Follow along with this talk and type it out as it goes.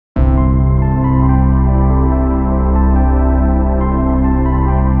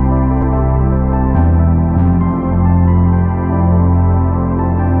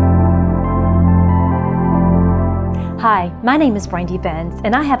Hi, my name is Brandy Benz,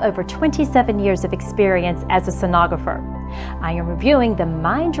 and I have over 27 years of experience as a sonographer. I am reviewing the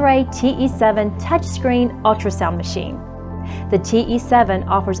Mindray TE7 touchscreen ultrasound machine. The TE7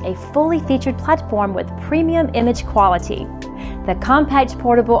 offers a fully featured platform with premium image quality. The compact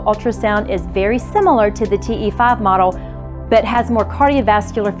portable ultrasound is very similar to the TE5 model, but has more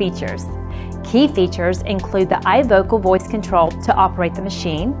cardiovascular features. Key features include the iVocal voice control to operate the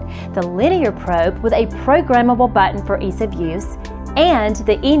machine, the linear probe with a programmable button for ease of use, and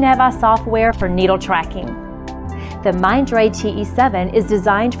the eNevi software for needle tracking. The Mindray TE7 is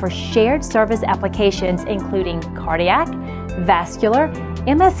designed for shared service applications including cardiac, vascular,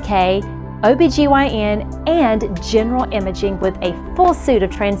 MSK, OBGYN, and general imaging with a full suite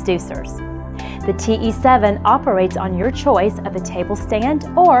of transducers. The TE7 operates on your choice of a table stand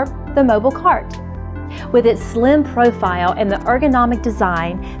or the mobile cart. With its slim profile and the ergonomic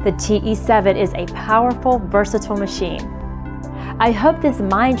design, the TE7 is a powerful, versatile machine. I hope this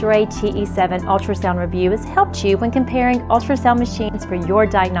Mindray TE7 ultrasound review has helped you when comparing ultrasound machines for your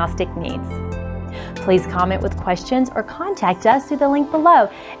diagnostic needs. Please comment with questions or contact us through the link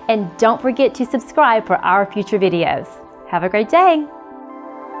below. And don't forget to subscribe for our future videos. Have a great day!